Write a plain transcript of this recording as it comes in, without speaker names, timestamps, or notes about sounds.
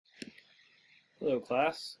Hello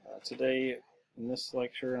class. Today in this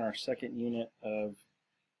lecture, in our second unit of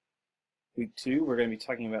week 2, we're going to be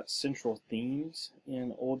talking about central themes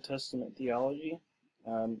in Old Testament theology.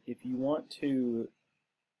 If you want to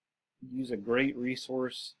use a great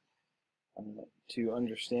resource to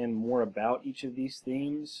understand more about each of these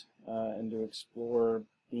themes and to explore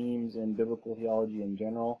themes in biblical theology in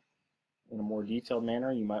general in a more detailed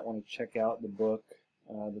manner, you might want to check out the book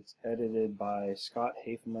that's edited by Scott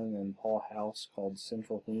Haefman and Paul House called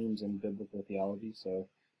Central Themes in Biblical Theology. So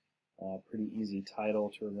pretty easy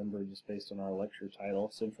title to remember just based on our lecture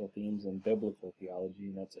title, Central Themes in Biblical Theology,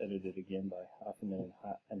 and that's edited again by Haefman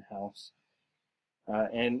and House.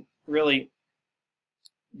 And really,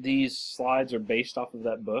 these slides are based off of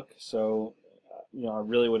that book, so I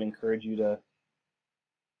really would encourage you to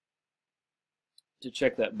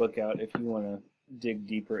check that book out if you want to dig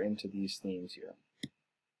deeper into these themes here.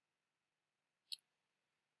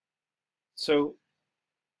 So,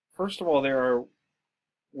 first of all, there are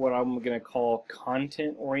what I'm going to call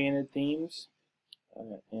content-oriented themes.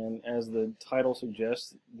 And as the title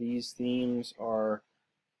suggests, these themes are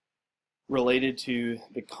related to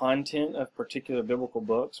the content of particular biblical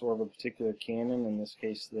books or of a particular canon, in this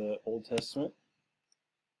case the Old Testament.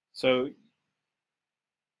 So,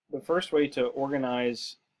 the first way to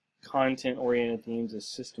organize content-oriented themes is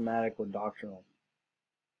systematic or doctrinal.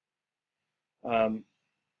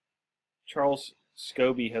 Charles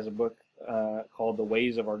Scobie has a book called The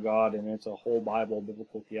Ways of Our God, and it's a whole Bible,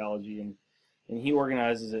 biblical theology, and he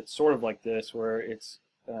organizes it sort of like this, where it's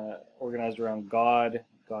organized around God,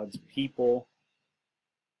 God's people,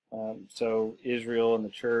 so Israel and the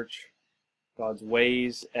church, God's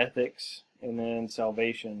ways, ethics, and then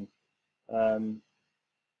salvation. And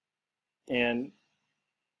in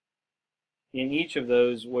each of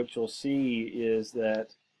those, what you'll see is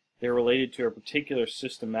that they're related to a particular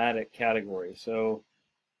systematic category. So,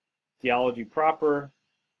 theology proper,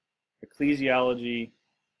 ecclesiology,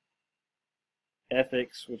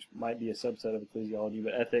 ethics, which might be a subset of ecclesiology,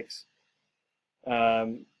 but ethics.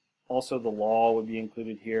 Also, the law would be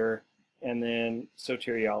included here, and then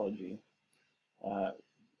soteriology.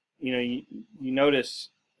 You notice,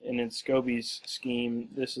 and in Scobie's scheme,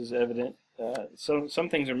 this is evident. Some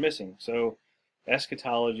things are missing. So,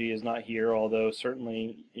 eschatology is not here, although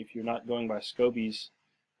certainly if you're not going by Scobie's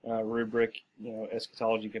rubric,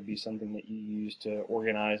 eschatology could be something that you use to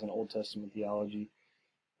organize an Old Testament theology.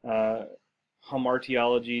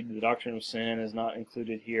 Hamartiology, the doctrine of sin, is not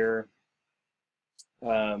included here.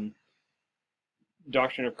 Doctrine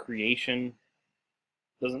of creation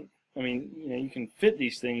doesn't. You can fit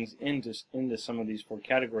these things into some of these 4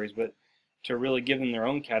 categories, but to really give them their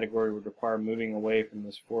own category would require moving away from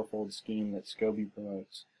this fourfold scheme that Scobie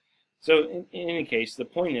promotes. So in any case, the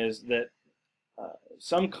point is that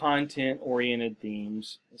some content-oriented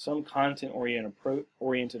themes, some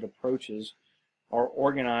content-oriented approaches are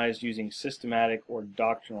organized using systematic or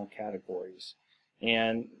doctrinal categories.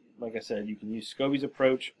 And like I said, you can use Scobie's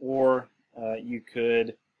approach, or you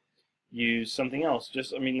could use something else.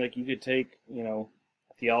 Like you could take,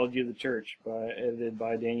 Theology of the Church, edited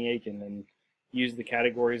by Danny Aiken, and use the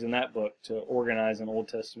categories in that book to organize an Old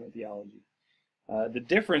Testament theology. The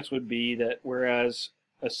difference would be that whereas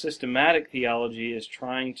a systematic theology is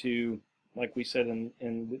trying to, like we said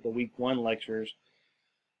in the week 1 lectures,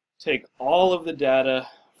 take all of the data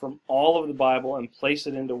from all of the Bible and place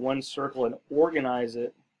it into one circle and organize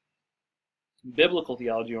it, biblical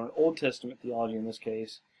theology, or an Old Testament theology in this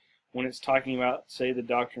case, when it's talking about, say, the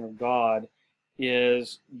doctrine of God,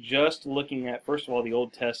 is just looking at, first of all, the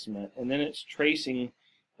Old Testament, and then it's tracing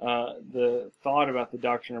the thought about the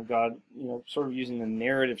doctrine of God, sort of using the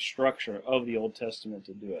narrative structure of the Old Testament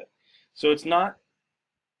to do it. So it's not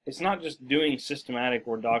just doing systematic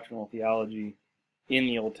or doctrinal theology in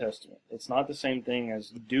the Old Testament. It's not the same thing as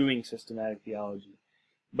doing systematic theology,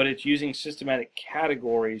 but it's using systematic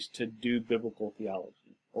categories to do biblical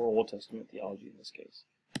theology, or Old Testament theology in this case.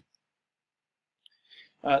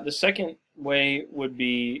 The second way would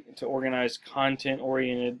be to organize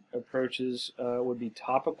content-oriented approaches would be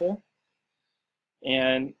topical.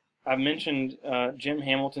 And I've mentioned Jim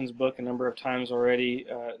Hamilton's book a number of times already.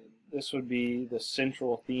 This would be the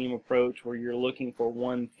central theme approach, where you're looking for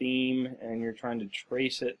one theme and you're trying to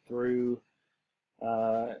trace it through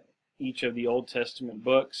each of the Old Testament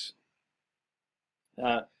books.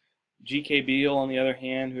 G.K. Beale, on the other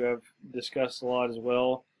hand, who I've discussed a lot as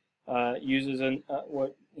well, uses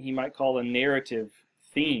what he might call a narrative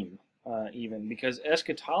theme, even, because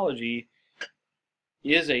eschatology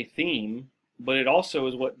is a theme, but it also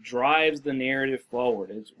is what drives the narrative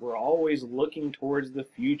forward. We're always looking towards the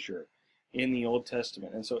future, in the Old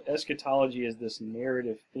Testament. And so eschatology is this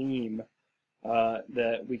narrative theme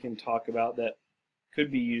that we can talk about that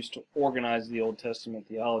could be used to organize the Old Testament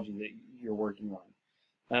theology that you're working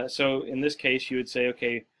on. So in this case, you would say,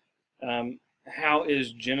 okay, how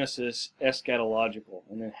is Genesis eschatological?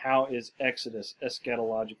 And then how is Exodus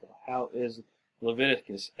eschatological? How is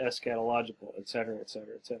Leviticus eschatological, etc.,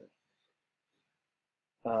 etc., etc.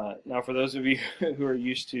 Now, for those of you who are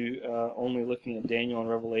used to only looking at Daniel and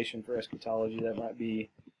Revelation for eschatology, that might be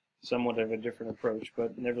somewhat of a different approach.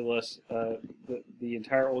 But nevertheless, the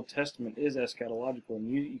entire Old Testament is eschatological, and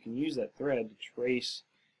you can use that thread to trace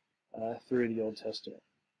through the Old Testament.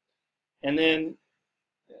 And then,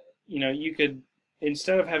 you could,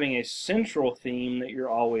 instead of having a central theme that you're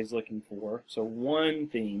always looking for, so one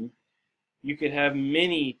theme, you could have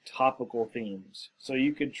many topical themes. So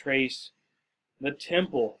you could trace the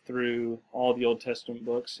temple through all the Old Testament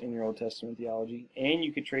books in your Old Testament theology, and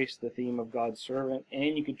you could trace the theme of God's servant,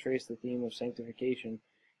 and you could trace the theme of sanctification,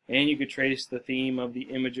 and you could trace the theme of the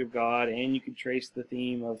image of God, and you could trace the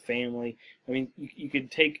theme of family. I mean, you could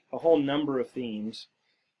take a whole number of themes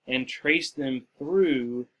and trace them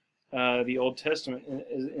through the Old Testament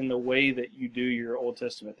in the way that you do your Old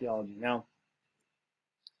Testament theology. Now,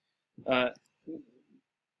 let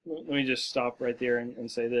me just stop right there and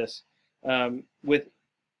say this. With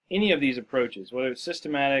any of these approaches, whether it's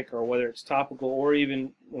systematic or whether it's topical, or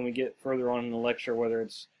even when we get further on in the lecture, whether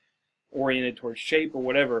it's oriented towards shape or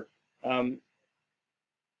whatever,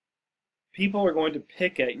 people are going to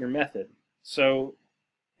pick at your method. So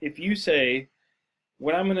if you say,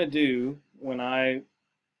 what I'm going to do when I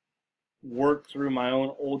work through my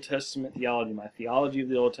own Old Testament theology, my theology of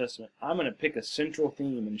the Old Testament, I'm going to pick a central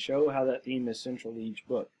theme and show how that theme is central to each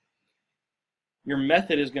book. Your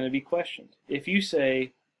method is going to be questioned. If you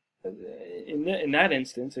say, in that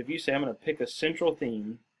instance, if you say I'm going to pick a central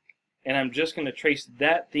theme and I'm just going to trace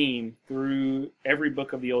that theme through every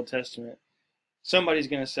book of the Old Testament, somebody's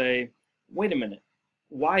going to say, wait a minute,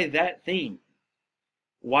 why that theme?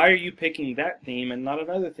 Why are you picking that theme and not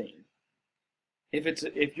another theme?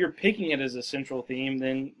 If you're picking it as a central theme,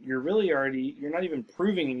 then you're not even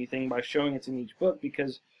proving anything by showing it's in each book,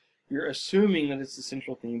 because you're assuming that it's the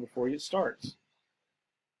central theme before it starts.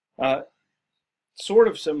 Sort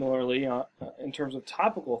of similarly, in terms of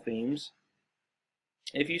topical themes,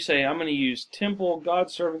 if you say, I'm going to use temple,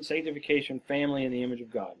 God's servant, sanctification, family, and the image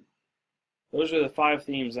of God. Those are the 5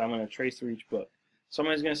 themes I'm going to trace through each book.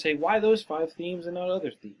 Somebody's going to say, why those 5 themes and not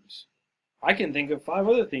other themes? I can think of 5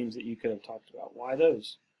 other themes that you could have talked about. Why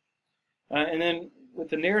those? And then with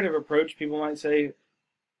the narrative approach, people might say,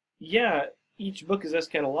 yeah, each book is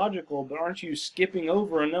eschatological, but aren't you skipping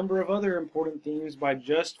over a number of other important themes by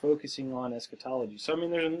just focusing on eschatology? So, I mean,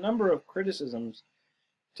 there's a number of criticisms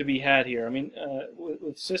to be had here. I mean,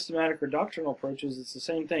 with systematic or doctrinal approaches, it's the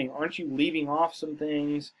same thing. Aren't you leaving off some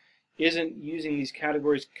things? Isn't using these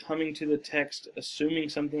categories coming to the text, assuming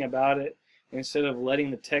something about it, instead of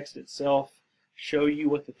letting the text itself show you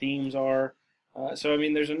what the themes are? So, I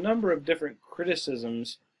mean, there's a number of different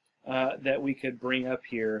criticisms that we could bring up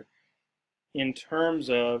here in terms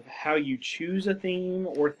of how you choose a theme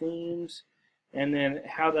or themes, and then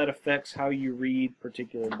how that affects how you read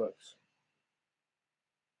particular books.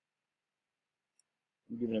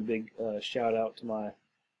 I'm giving a big shout out to my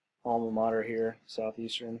alma mater here,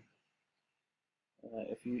 Southeastern.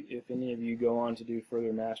 If any of you go on to do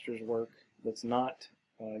further master's work that's not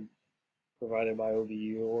provided by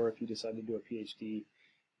OVU, or if you decide to do a PhD,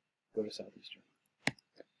 go to Southeastern.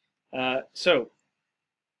 So,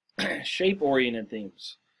 shape-oriented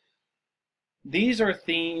themes. These are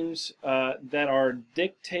themes that are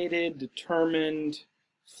dictated, determined,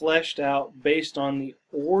 fleshed out based on the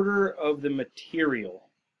order of the material,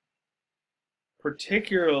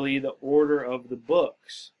 particularly the order of the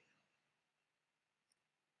books.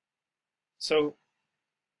 So,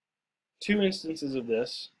 2 instances of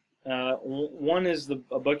this. One is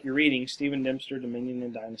a book you're reading, Stephen Dempster, Dominion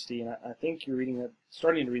and Dynasty, and I think you're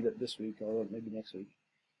starting to read that this week, or maybe next week.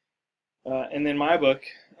 And then my book,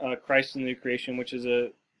 Christ and the New Creation, which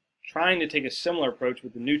is trying to take a similar approach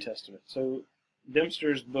with the New Testament. So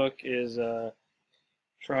Dempster's book is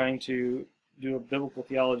trying to do a biblical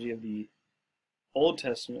theology of the Old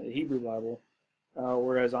Testament, the Hebrew Bible,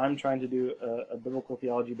 whereas I'm trying to do a biblical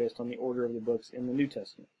theology based on the order of the books in the New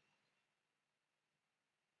Testament.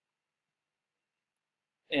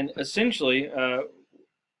 And essentially,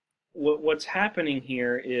 what's happening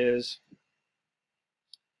here is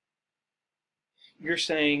you're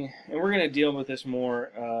saying, and we're going to deal with this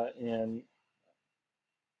more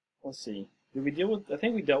let's see, did we deal with, I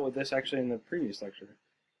think we dealt with this actually in the previous lecture.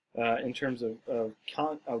 in terms of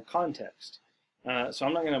context. So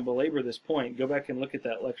I'm not going to belabor this point. Go back and look at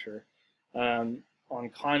that lecture on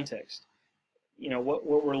context. What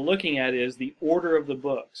we're looking at is the order of the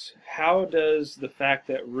books. How does the fact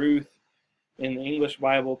that Ruth in the English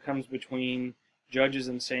Bible comes between Judges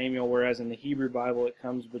and Samuel, whereas in the Hebrew Bible it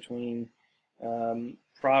comes between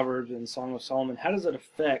Proverbs and Song of Solomon, how does it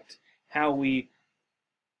affect how we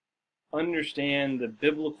understand the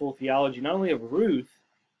biblical theology, not only of Ruth,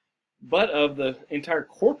 but of the entire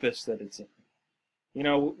corpus that it's in?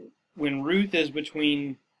 When Ruth is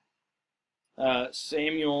between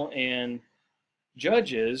Samuel and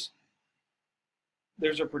Judges,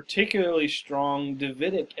 there's a particularly strong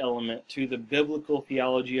Davidic element to the biblical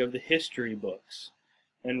theology of the history books.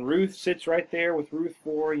 And Ruth sits right there with Ruth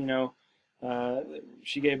 4.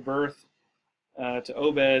 She gave birth to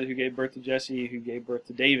Obed, who gave birth to Jesse, who gave birth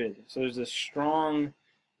to David. So there's a strong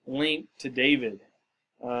link to David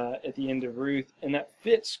at the end of Ruth, and that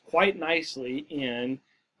fits quite nicely in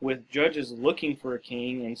with Judges looking for a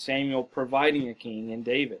king and Samuel providing a king in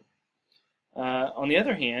David. On the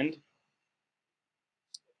other hand,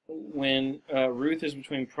 when Ruth is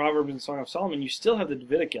between Proverbs and Song of Solomon, you still have the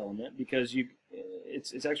Davidic element because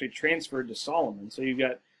it's actually transferred to Solomon. So you've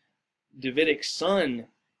got Davidic son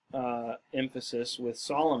emphasis with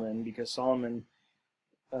Solomon, because Solomon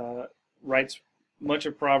writes much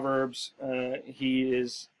of Proverbs. He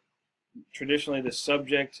is traditionally the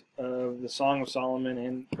subject of the Song of Solomon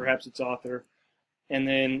and perhaps its author. And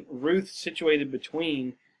then Ruth, situated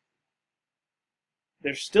between,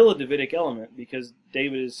 there's still a Davidic element because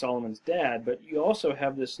David is Solomon's dad, but you also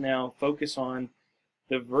have this now focus on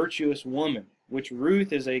the virtuous woman, which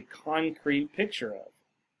Ruth is a concrete picture of,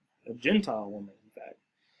 a Gentile woman, in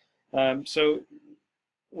fact. So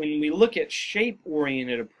when we look at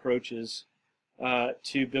shape-oriented approaches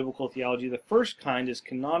to biblical theology, the first kind is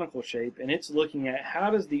canonical shape, and it's looking at how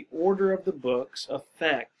does the order of the books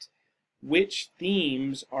affect which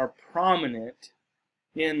themes are prominent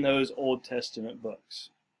in those Old Testament books.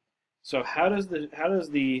 So how does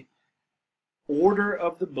the order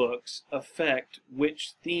of the books affect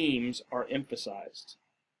which themes are emphasized?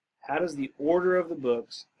 How does the order of the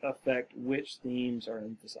books affect which themes are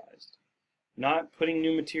emphasized? Not putting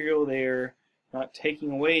new material there, not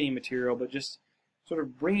taking away any material, but just sort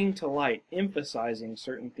of bringing to light, emphasizing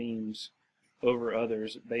certain themes over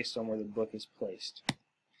others based on where the book is placed.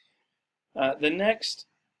 The next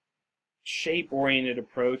shape-oriented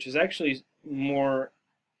approach is actually more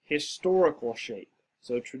historical shape.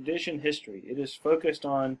 So tradition history. It is focused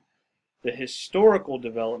on the historical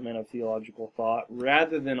development of theological thought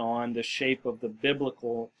rather than on the shape of the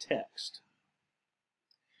biblical text.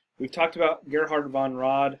 We've talked about Gerhard von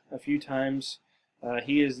Rad a few times.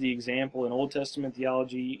 He is the example in Old Testament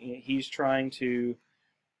theology. He's trying to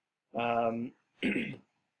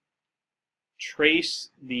trace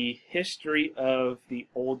the history of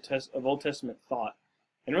Old Testament thought,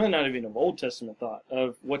 and really not even of Old Testament thought,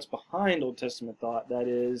 of what's behind Old Testament thought, that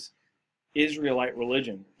is Israelite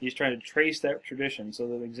religion. He's trying to trace that tradition. So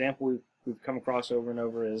the example we've come across over and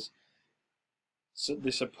over is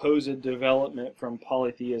the supposed development from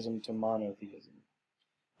polytheism to monotheism.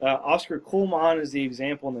 Oscar Kuhlmann is the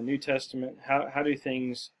example in the New Testament. How do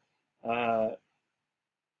things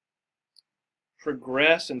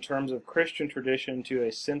progress in terms of Christian tradition to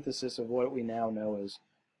a synthesis of what we now know as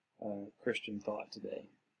Christian thought today?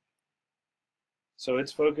 So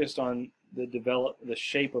it's focused on the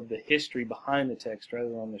shape of the history behind the text rather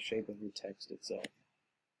than on the shape of the text itself.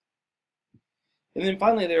 And then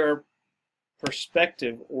finally, there are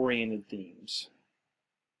perspective-oriented themes.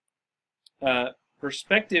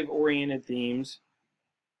 Perspective-oriented themes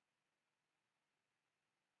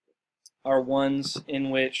are ones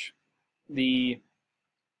in which the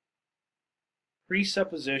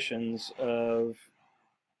presuppositions of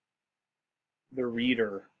the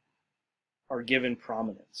reader are given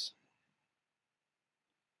prominence.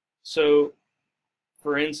 So,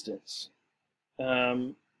 for instance,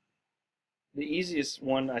 the easiest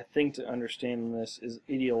one I think to understand in this is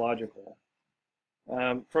ideological.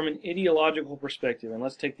 From an ideological perspective, and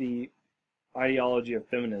let's take the ideology of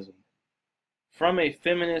feminism. From a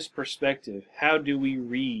feminist perspective, how do we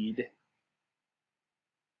read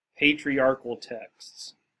patriarchal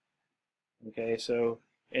texts? Okay, so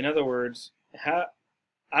in other words,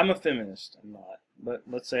 I'm a feminist. I'm not, but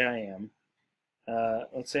let's say I am.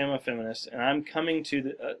 Let's say I'm a feminist, and I'm coming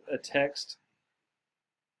to a text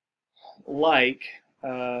like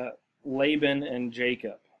Laban and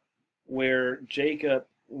Jacob, where Jacob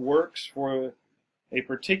works for a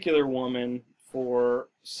particular woman for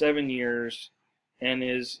 7 years, and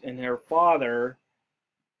her father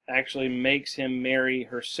actually makes him marry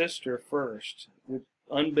her sister first,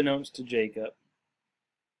 unbeknownst to Jacob,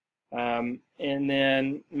 and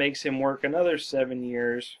then makes him work another 7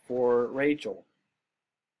 years for Rachel,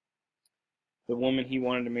 the woman he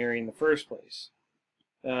wanted to marry in the first place.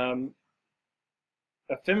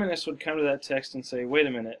 A feminist would come to that text and say, wait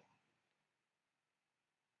a minute,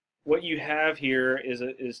 what you have here is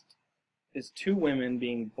two women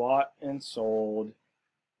being bought and sold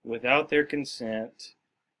without their consent.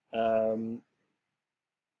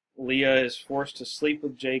 Leah is forced to sleep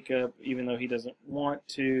with Jacob even though he doesn't want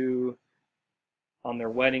to on their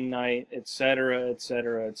wedding night, etc.,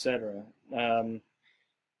 etc., etc.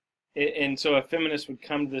 And so a feminist would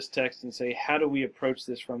come to this text and say, how do we approach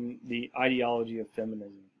this from the ideology of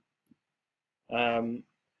feminism?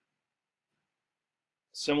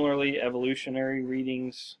 Similarly, evolutionary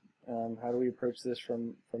readings, how do we approach this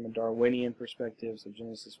from a Darwinian perspective, so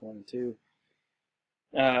Genesis 1 and 2?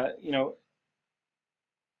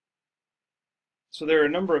 So there are a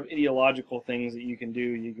number of ideological things that you can do,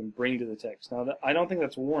 you can bring to the text. Now, I don't think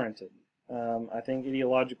that's warranted. I think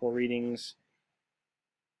ideological readings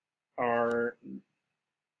are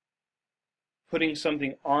putting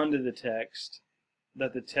something onto the text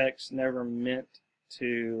that the text never meant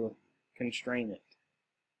to constrain it.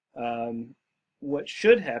 What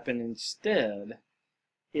should happen instead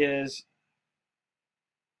is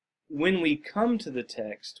when we come to the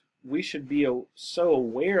text, we should be so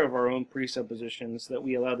aware of our own presuppositions that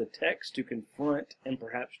we allow the text to confront and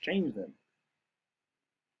perhaps change them.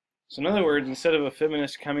 So in other words, instead of a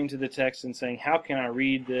feminist coming to the text and saying, how can I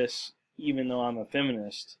read this even though I'm a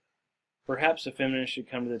feminist, perhaps a feminist should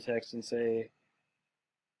come to the text and say,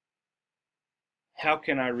 how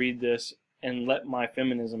can I read this and let my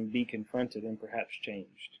feminism be confronted and perhaps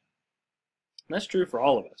changed? And that's true for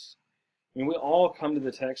all of us. I mean, we all come to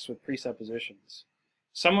the text with presuppositions.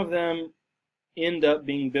 Some of them end up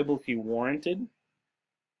being biblically warranted.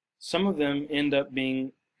 Some of them end up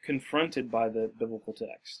being confronted by the biblical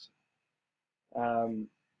text.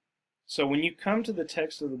 So when you come to the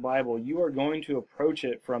text of the Bible, you are going to approach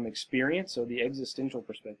it from experience, so the existential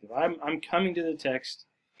perspective. I'm coming to the text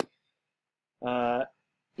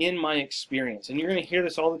in my experience. And you're going to hear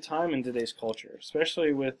this all the time in today's culture,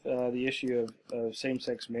 especially with the issue of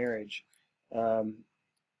same-sex marriage.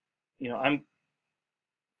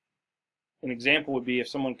 An example would be if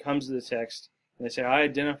someone comes to the text and they say, I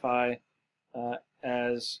identify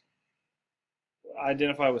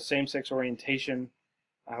with same-sex orientation.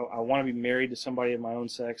 I want to be married to somebody of my own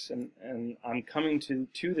sex, and I'm coming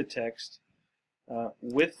to the text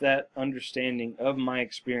with that understanding of my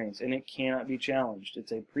experience, and it cannot be challenged.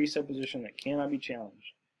 It's a presupposition that cannot be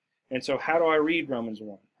challenged. And so how do I read Romans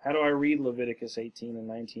 1? How do I read Leviticus 18 and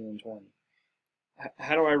 19 and 20?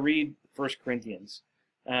 How do I read 1 Corinthians?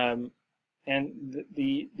 And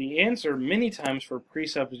the answer many times for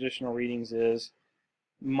presuppositional readings is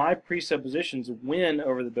my presuppositions win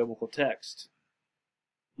over the biblical text.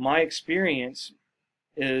 My experience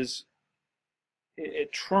it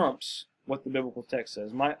trumps what the biblical text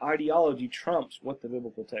says. My ideology trumps what the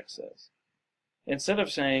biblical text says. Instead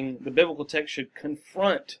of saying the biblical text should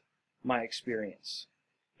confront my experience,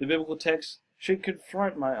 the biblical text should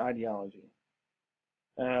confront my ideology.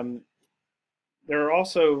 There are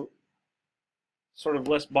also sort of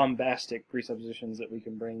less bombastic presuppositions that we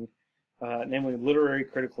can bring, namely literary,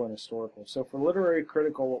 critical, and historical. So for literary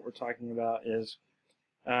critical, what we're talking about is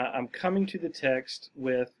I'm coming to the text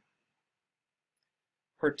with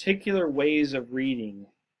particular ways of reading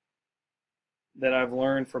that I've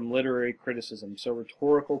learned from literary criticism. So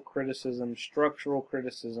rhetorical criticism, structural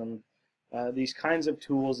criticism, these kinds of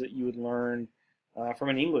tools that you would learn from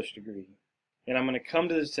an English degree. And I'm going to come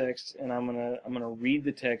to this text and I'm going to read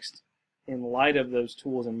the text in light of those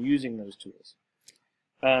tools and using those tools.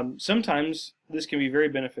 Sometimes this can be very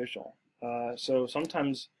beneficial. So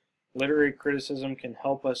sometimes literary criticism can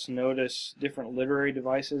help us notice different literary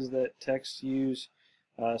devices that texts use.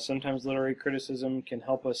 Sometimes literary criticism can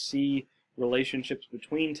help us see relationships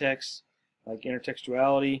between texts, like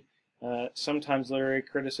intertextuality. Sometimes literary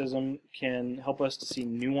criticism can help us to see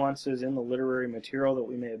nuances in the literary material that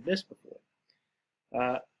we may have missed before.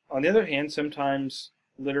 On the other hand, sometimes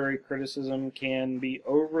literary criticism can be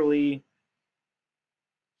overly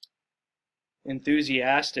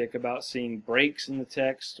enthusiastic about seeing breaks in the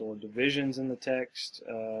text or divisions in the text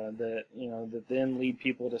that then lead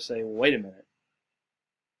people to say, well, wait a minute,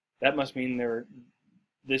 that must mean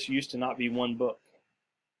this used to not be one book,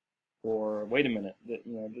 or wait a minute, that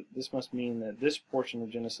this must mean that this portion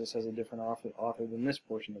of Genesis has a different author than this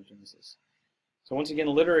portion of Genesis. So once again,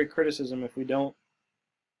 literary criticism, if we don't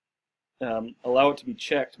allow it to be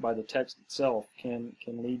checked by the text itself can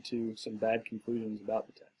lead to some bad conclusions about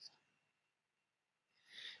the text.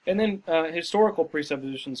 And then historical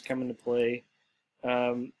presuppositions come into play.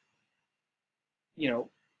 You know,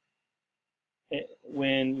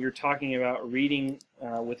 when you're talking about reading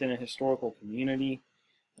within a historical community,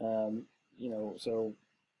 you know, so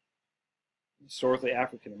historically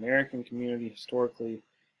African American community, historically,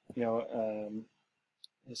 you know,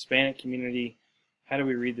 Hispanic community. How do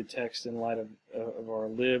we read the text in light of our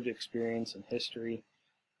lived experience and history?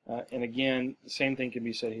 And again, the same thing can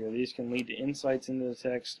be said here. These can lead to insights into the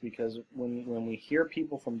text, because when we hear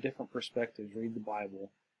people from different perspectives read the Bible,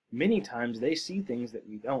 many times they see things that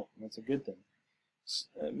we don't, and that's a good thing.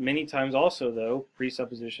 Many times also, though,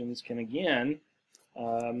 presuppositions can again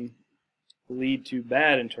lead to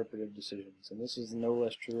bad interpretive decisions, and this is no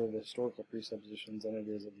less true of the historical presuppositions than it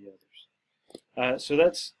is of the others. So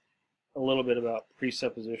that's a little bit about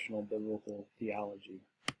presuppositional biblical theology.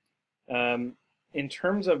 In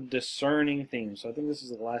terms of discerning themes, so I think this is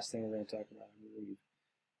the last thing we're going to talk about,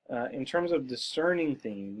 I believe. In terms of discerning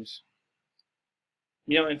themes,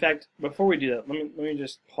 you know, in fact, before we do that, let me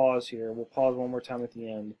just pause here. We'll pause one more time at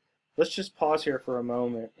the end. Let's just pause here for a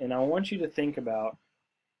moment, and I want you to think about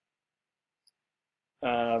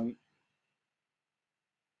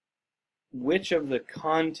which of the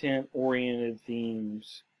content-oriented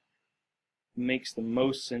themes makes the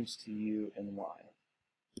most sense to you and why.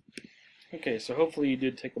 Okay, so hopefully you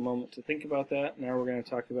did take a moment to think about that. Now we're going to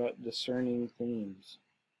talk about discerning themes.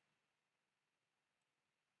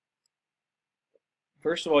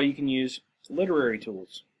 First of all, you can use literary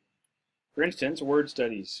tools. For instance, word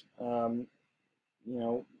studies. You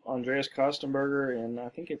know, Andreas Kostenberger, and I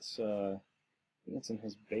think it's in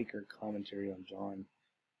his Baker commentary on John.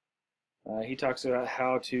 He talks about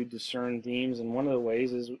how to discern themes, and one of the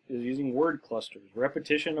ways is using word clusters,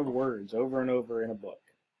 repetition of words over and over in a book.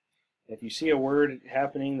 If you see a word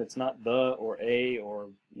happening that's not the or a or,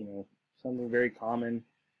 you know, something very common,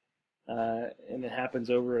 and it happens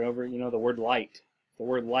over and over, you know, the word light. The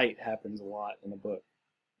word light happens a lot in a book.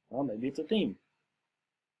 Well, maybe it's a theme.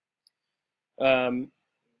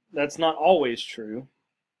 That's not always true.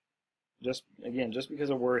 Just because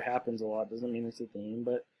a word happens a lot doesn't mean it's a theme,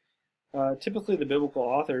 but typically the biblical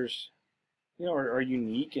authors, you know, are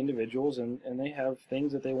unique individuals, and they have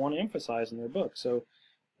things that they want to emphasize in their book. So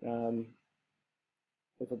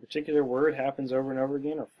if a particular word happens over and over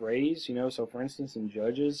again, or phrase, you know, so for instance in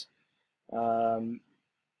Judges, the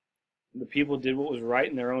people did what was right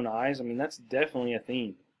in their own eyes. I mean, that's definitely a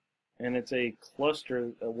theme, and it's a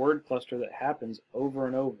word cluster that happens over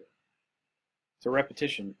and over. It's a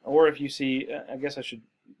repetition. Or if you see, I guess I should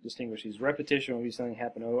distinguish these. Repetition would be something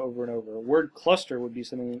happen over and over. A word cluster would be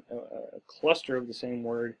something, a cluster of the same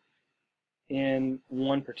word in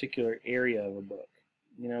one particular area of a book.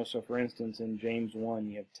 You know, so for instance, in James 1,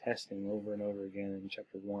 you have testing over and over again in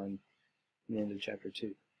chapter 1 and the end of chapter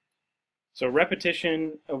 2. So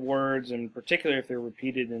repetition of words, and particularly if they're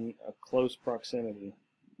repeated in a close proximity,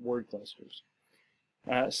 word clusters.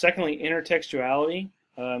 Secondly, intertextuality.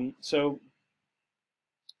 So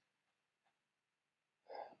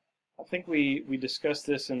I think we discussed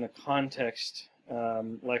this in the context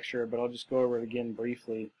lecture, but I'll just go over it again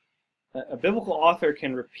briefly. A biblical author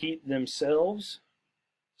can repeat themselves.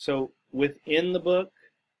 So within the book,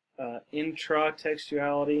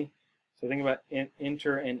 intratextuality. So think about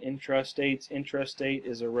inter and intra-states. Intra-state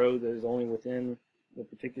is a road that is only within the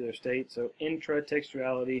particular state. So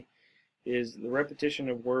intratextuality is the repetition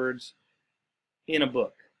of words in a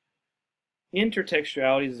book.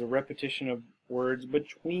 Intertextuality is the repetition of words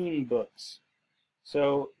between books.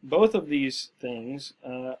 So both of these things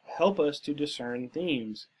help us to discern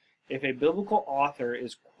themes. If a biblical author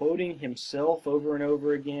is quoting himself over and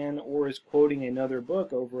over again, or is quoting another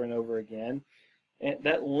book over and over again, and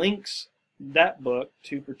that links that book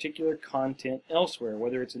to particular content elsewhere,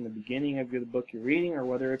 whether it's in the beginning of the book you're reading or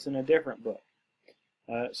whether it's in a different book.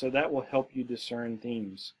 So that will help you discern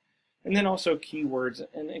themes. And then also keywords.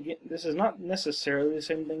 And again, this is not necessarily the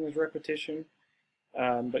same thing as repetition,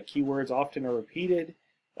 but keywords often are repeated.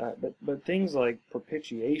 But things like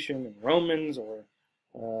propitiation in Romans, or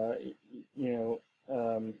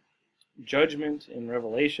judgment in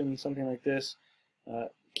Revelation, something like this,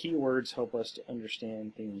 keywords help us to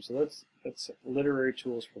understand themes. So that's literary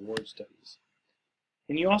tools for word studies.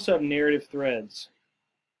 And you also have narrative threads.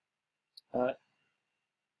 I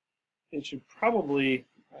should probably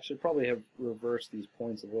have reversed these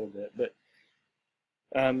points a little bit, but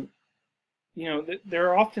there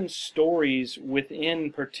are often stories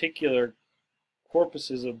within particular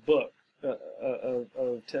corpuses of book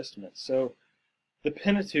of testaments. So the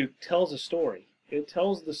Pentateuch tells a story. It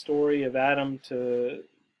tells the story of Adam to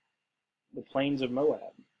the plains of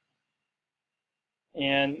Moab.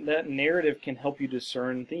 And that narrative can help you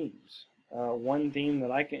discern themes. One theme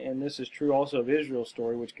that I can, and this is true also of Israel's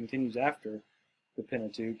story, which continues after the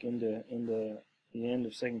Pentateuch into the end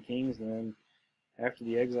of 2 Kings, and then after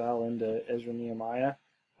the exile into Ezra and Nehemiah.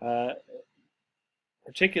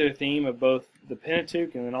 Particular theme of both the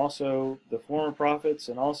Pentateuch and then also the former prophets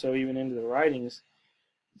and also even into the writings.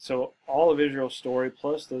 So all of Israel's story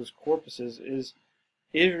plus those corpuses is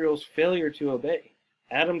Israel's failure to obey.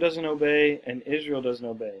 Adam doesn't obey and Israel doesn't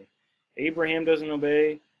obey. Abraham doesn't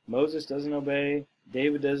obey, Moses doesn't obey,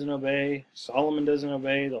 David doesn't obey, Solomon doesn't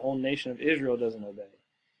obey, the whole nation of Israel doesn't obey.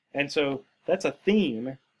 And so that's a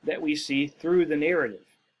theme that we see through the narrative.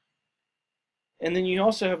 And then you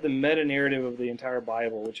also have the meta-narrative of the entire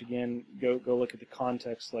Bible, which again, go look at the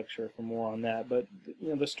context lecture for more on that. But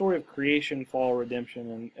the story of creation, fall,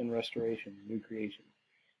 redemption, and restoration, new creation.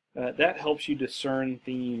 That helps you discern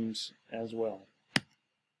themes as well.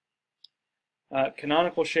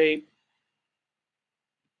 Canonical shape,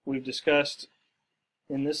 we've discussed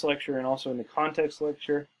in this lecture and also in the context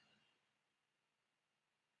lecture.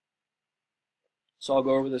 So I'll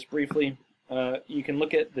go over this briefly. You can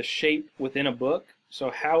look at the shape within a book. So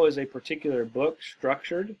how is a particular book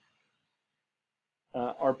structured?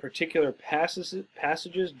 Are particular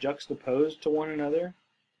passages juxtaposed to one another?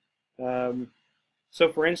 So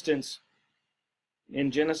for instance,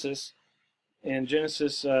 in Genesis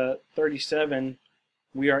 37,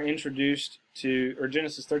 we are introduced to, or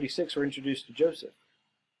Genesis 36, we're introduced to Joseph.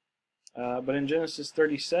 But in Genesis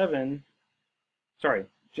 37,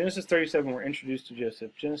 we're introduced to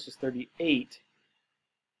Joseph. Genesis 38,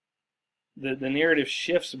 the narrative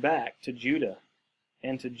shifts back to Judah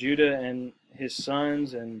and his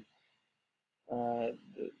sons, and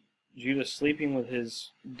Judah sleeping with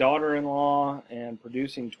his daughter-in-law and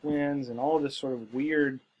producing twins, and all this sort of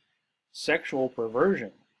weird sexual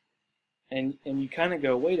perversion. And you kind of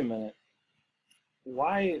go, wait a minute,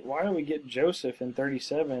 why do we get Joseph in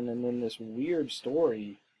 37 and then this weird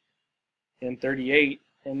story in 38,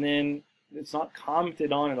 and then it's not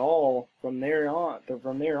commented on at all from there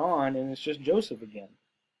on, and it's just Joseph again?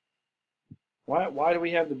 Why do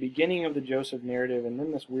we have the beginning of the Joseph narrative and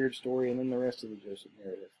then this weird story and then the rest of the Joseph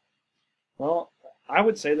narrative? Well, I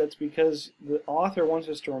would say that's because the author wants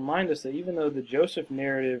us to remind us that even though the Joseph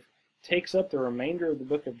narrative takes up the remainder of the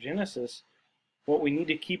book of Genesis, what we need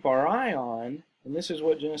to keep our eye on, and this is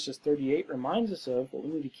what Genesis 38 reminds us of, what we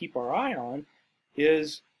need to keep our eye on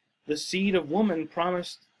is the seed of woman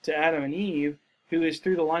promised to Adam and Eve, who is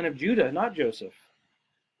through the line of Judah, not Joseph.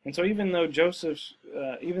 And so even though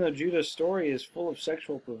Judah's story is full of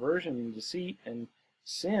sexual perversion and deceit and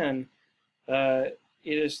sin, it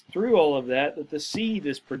is through all of that the seed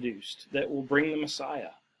is produced that will bring the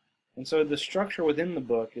Messiah. And so the structure within the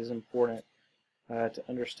book is important to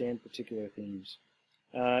understand particular themes.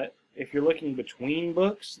 If you're looking between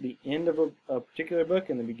books, the end of a particular book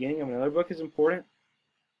and the beginning of another book is important.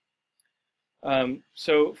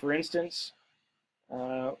 So, for instance,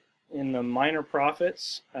 in the Minor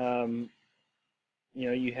Prophets,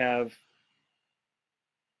 you have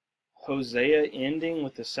Hosea ending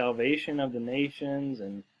with the salvation of the nations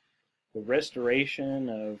and the restoration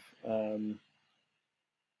of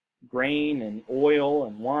grain and oil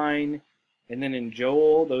and wine. And then in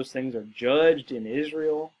Joel, those things are judged in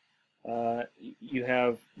Israel. You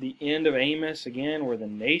have the end of Amos, again, where the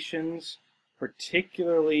nations,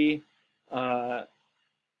 particularly the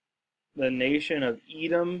nation of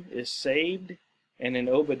Edom, is saved. And in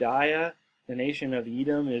Obadiah, the nation of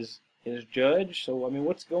Edom is judged. So, I mean,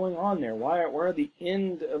 what's going on there? Why are the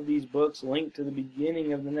end of these books linked to the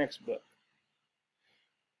beginning of the next book?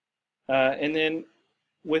 And then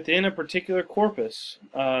within a particular corpus,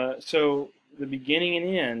 so the beginning and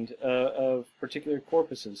end of particular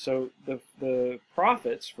corpuses. So the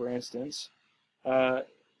prophets, for instance,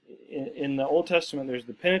 in the Old Testament, there's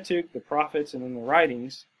the Pentateuch, the prophets, and then the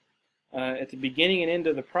writings. At the beginning and end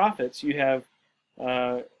of the prophets, you have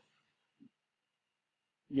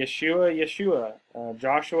Yeshua,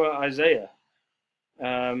 Joshua, Isaiah,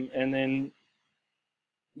 and then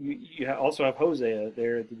you also have Hosea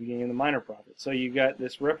there at the beginning of the Minor Prophets. So you've got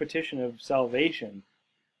this repetition of salvation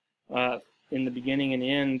in the beginning and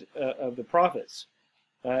end of the prophets.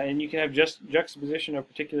 And you can have just juxtaposition of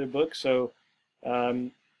particular books. So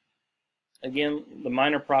again, the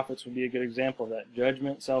Minor Prophets would be a good example of that.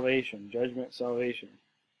 Judgment, salvation, judgment, salvation.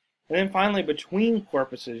 And then finally, between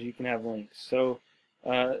corpuses, you can have links. So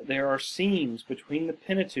there are seams between the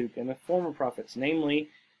Pentateuch and the former prophets. Namely,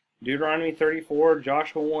 Deuteronomy 34,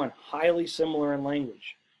 Joshua 1, highly similar in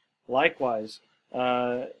language. Likewise,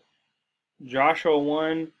 Joshua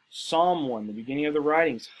 1, Psalm 1, the beginning of the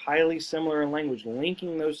writings, highly similar in language,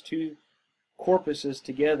 linking those two corpuses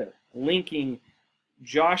together, linking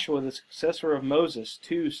Joshua, the successor of Moses,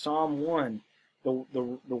 to Psalm 1,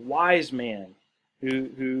 the wise man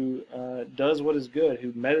who does what is good,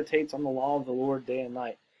 who meditates on the law of the Lord day and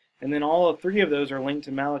night. And then all three of those are linked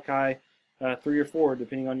to Malachi 3 or 4,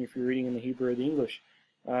 depending on if you're reading in the Hebrew or the English,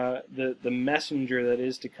 the messenger that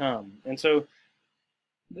is to come. And so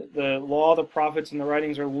the law, the prophets, and the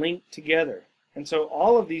writings are linked together. And so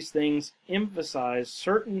all of these things emphasize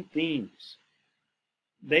certain themes.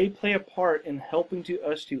 They play a part in helping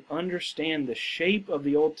us to understand the shape of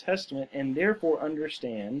the Old Testament and therefore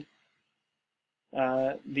understand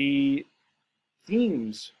the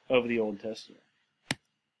themes of the Old Testament.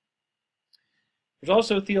 There's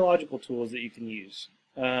also theological tools that you can use.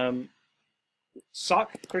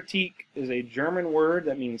 Sachkritik is a German word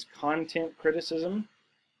that means content criticism.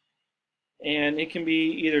 And it can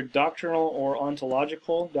be either doctrinal or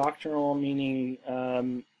ontological. Doctrinal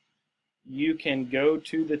meaning you can go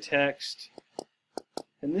to the text,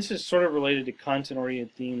 and this is sort of related to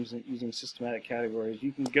content-oriented themes and using systematic categories.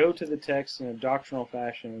 You can go to the text in a doctrinal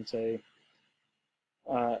fashion and say,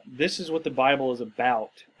 this is what the Bible is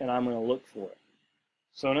about, and I'm going to look for it.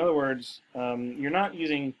 So in other words, you're not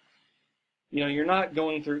using, you're not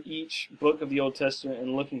going through each book of the Old Testament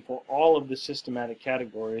and looking for all of the systematic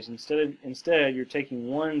categories. Instead, you're taking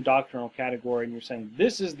one doctrinal category and you're saying,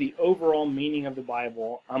 this is the overall meaning of the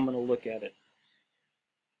Bible, I'm going to look at it.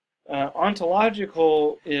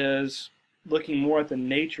 Ontological is looking more at the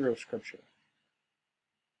nature of Scripture.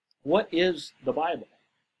 What is the Bible?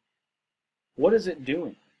 What is it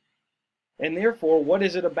doing? And therefore, what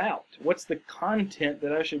is it about? What's the content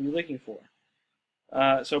that I should be looking for?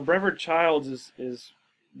 So Brevard Childs is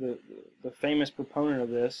the famous proponent of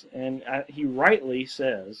this, and he rightly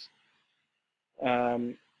says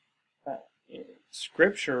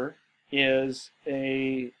Scripture is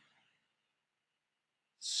a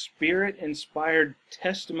Spirit-inspired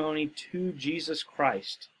testimony to Jesus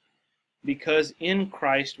Christ, because in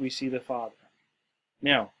Christ we see the Father.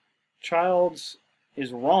 Now, Childs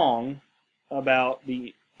is wrong about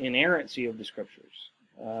the inerrancy of the Scriptures.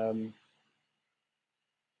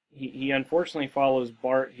 He unfortunately follows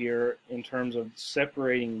Barth here in terms of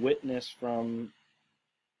separating witness from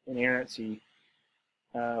inerrancy,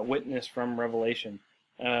 witness from revelation.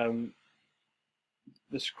 The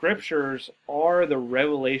Scriptures are the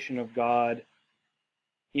revelation of God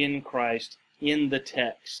in Christ in the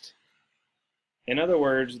text. In other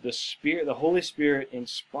words, the Holy Spirit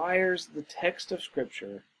inspires the text of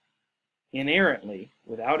Scripture inerrantly,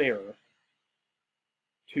 without error,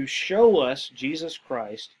 to show us Jesus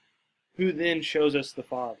Christ, who then shows us the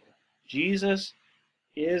Father. Jesus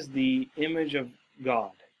is the image of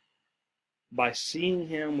God. By seeing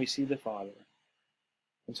Him, we see the Father.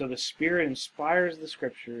 And so the Spirit inspires the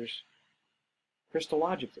Scriptures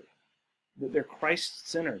Christologically. That they're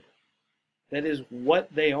Christ-centered. That is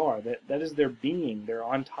what they are. That is their being, their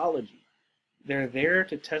ontology. They're there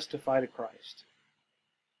to testify to Christ.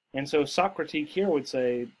 And so Socrates here would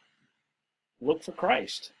say, look for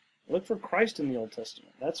Christ. Look for Christ in the Old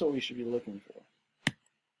Testament. That's what we should be looking for.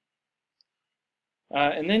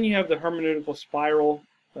 And then you have the hermeneutical spiral,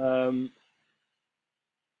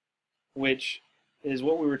 which is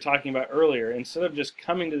what we were talking about earlier. Instead of just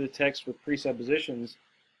coming to the text with presuppositions,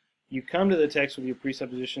 you come to the text with your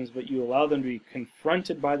presuppositions, but you allow them to be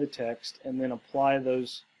confronted by the text and then apply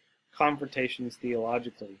those confrontations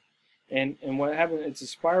theologically. And what happens, it's a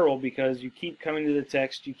spiral because you keep coming to the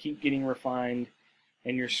text, you keep getting refined,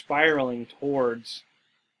 and you're spiraling towards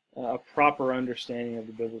a proper understanding of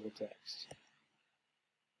the biblical text.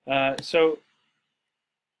 So,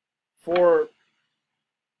 for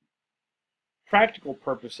practical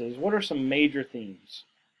purposes, what are some major themes?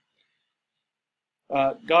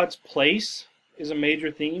 God's place is a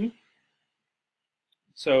major theme.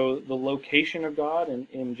 So the location of God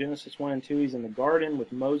in Genesis 1 and 2, He's in the garden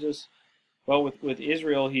with Moses. Well, with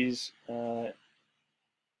Israel, He's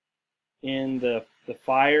in the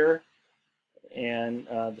fire and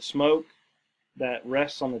the smoke that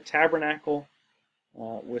rests on the tabernacle.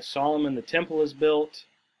 With Solomon, the temple is built.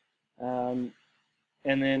 And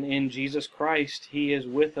then in Jesus Christ, He is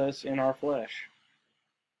with us in our flesh.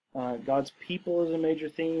 God's people is a major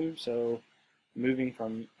theme, so moving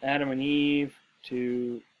from Adam and Eve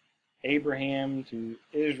to Abraham to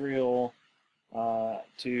Israel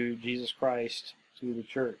to Jesus Christ to the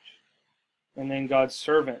church. And then God's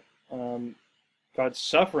servant, God's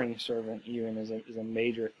suffering servant even is a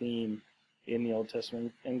major theme in the Old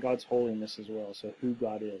Testament, and God's holiness as well. So who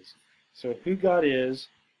God is. So who God is,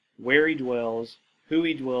 where he dwells, who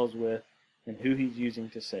he dwells with, and who he's using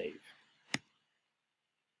to save.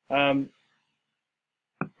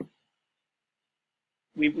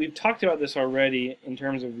 We've talked about this already in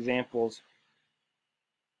terms of examples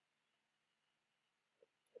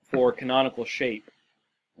for canonical shape.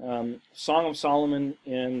 Song of Solomon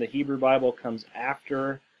in the Hebrew Bible comes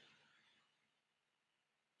after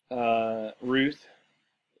Ruth.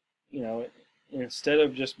 You know, instead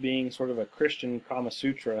of just being sort of a Christian Kama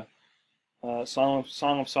Sutra, Song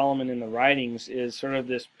of Solomon in the writings is sort of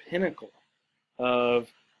this pinnacle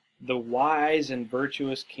of the wise and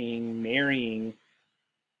virtuous king marrying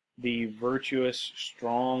the virtuous,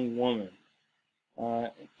 strong woman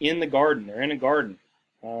in the garden. They're in a garden.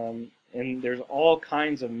 And there's all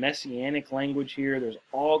kinds of messianic language here. There's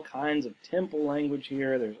all kinds of temple language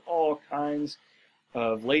here. There's all kinds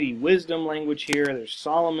of Lady Wisdom language here. There's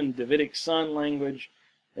Solomon, Davidic son language,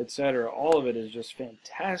 etc. All of it is just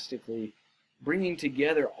fantastically bringing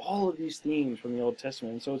together all of these themes from the Old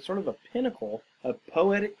Testament. And so it's sort of a pinnacle, a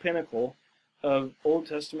poetic pinnacle of Old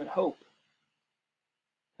Testament hope.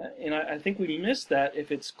 And I think we miss that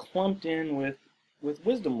if it's clumped in with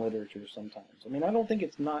wisdom literature sometimes. I mean, I don't think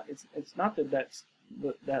it's not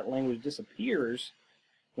that language disappears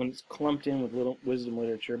when it's clumped in with wisdom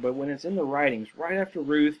literature, but when it's in the writings, right after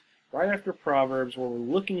Ruth, right after Proverbs, where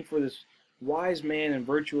we're looking for this wise man and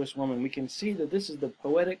virtuous woman, we can see that this is the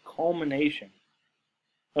poetic culmination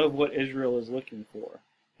of what Israel is looking for.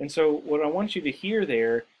 And so what I want you to hear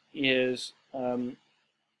there is,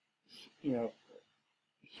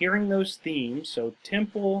 hearing those themes. So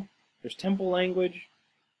there's temple language,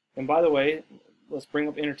 and by the way, let's bring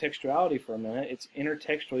up intertextuality for a minute. It's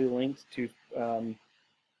intertextually linked to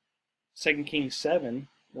 2 Kings 7,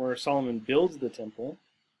 where Solomon builds the temple.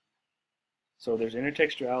 So there's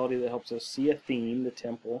intertextuality that helps us see a theme, the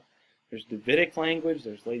temple. There's Davidic language,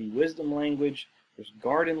 there's Lady Wisdom language, there's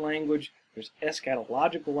garden language, there's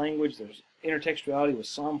eschatological language, there's intertextuality with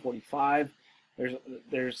Psalm 45.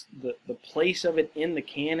 There's the place of it in the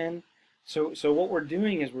canon. So what we're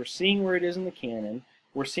doing is we're seeing where it is in the canon,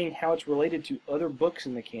 we're seeing how it's related to other books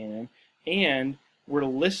in the canon, and we're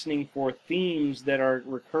listening for themes that are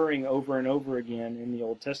recurring over and over again in the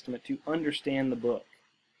Old Testament to understand the book.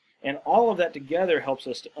 And all of that together helps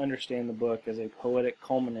us to understand the book as a poetic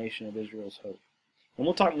culmination of Israel's hope. And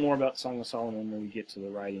we'll talk more about Song of Solomon when we get to the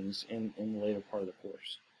writings in the later part of the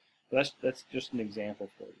course. But that's just an example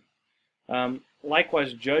for you.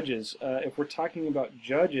 Likewise, Judges. If we're talking about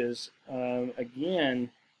Judges,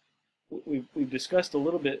 again, we've discussed a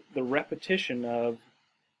little bit the repetition of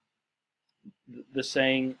the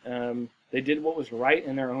saying, they did what was right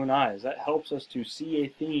in their own eyes. That helps us to see a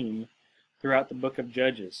theme throughout the book of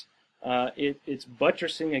Judges. It's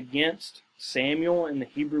buttressing against Samuel in the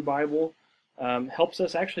Hebrew Bible, helps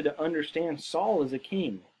us actually to understand Saul as a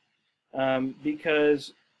king,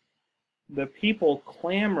 because the people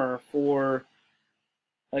clamor for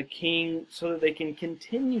a king so that they can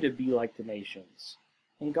continue to be like the nations.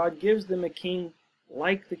 And God gives them a king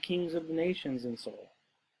like the kings of the nations in Saul.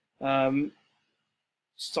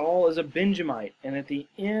 Saul is a Benjamite, and at the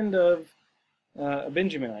end of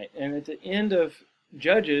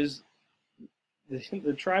Judges,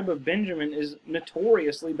 the tribe of Benjamin is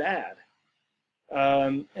notoriously bad.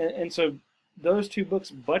 And so those two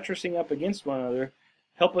books buttressing up against one another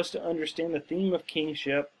help us to understand the theme of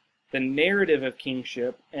kingship, the narrative of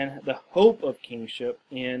kingship, and the hope of kingship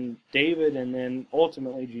in David and then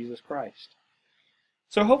ultimately Jesus Christ.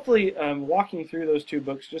 So hopefully walking through those two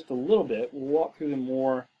books just a little bit, we'll walk through them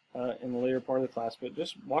more in the later part of the class, but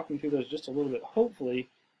just walking through those just a little bit hopefully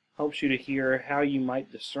helps you to hear how you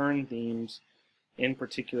might discern themes in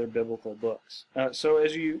particular biblical books. So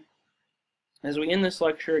as we end this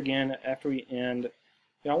lecture again, after we end,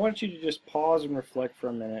 I want you to just pause and reflect for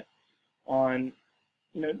a minute on,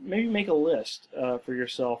 maybe make a list for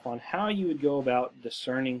yourself on how you would go about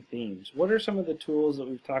discerning themes. What are some of the tools that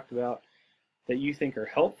we've talked about that you think are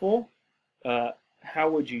helpful? How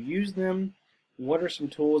would you use them? What are some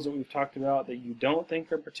tools that we've talked about that you don't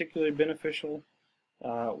think are particularly beneficial?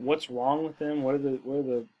 What's wrong with them? What are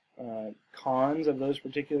the cons of those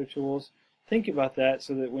particular tools? Think about that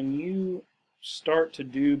so that when you start to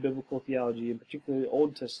do biblical theology, and particularly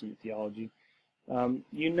Old Testament theology,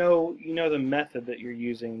 you know the method that you're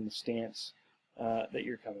using, the stance that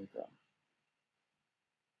you're coming from.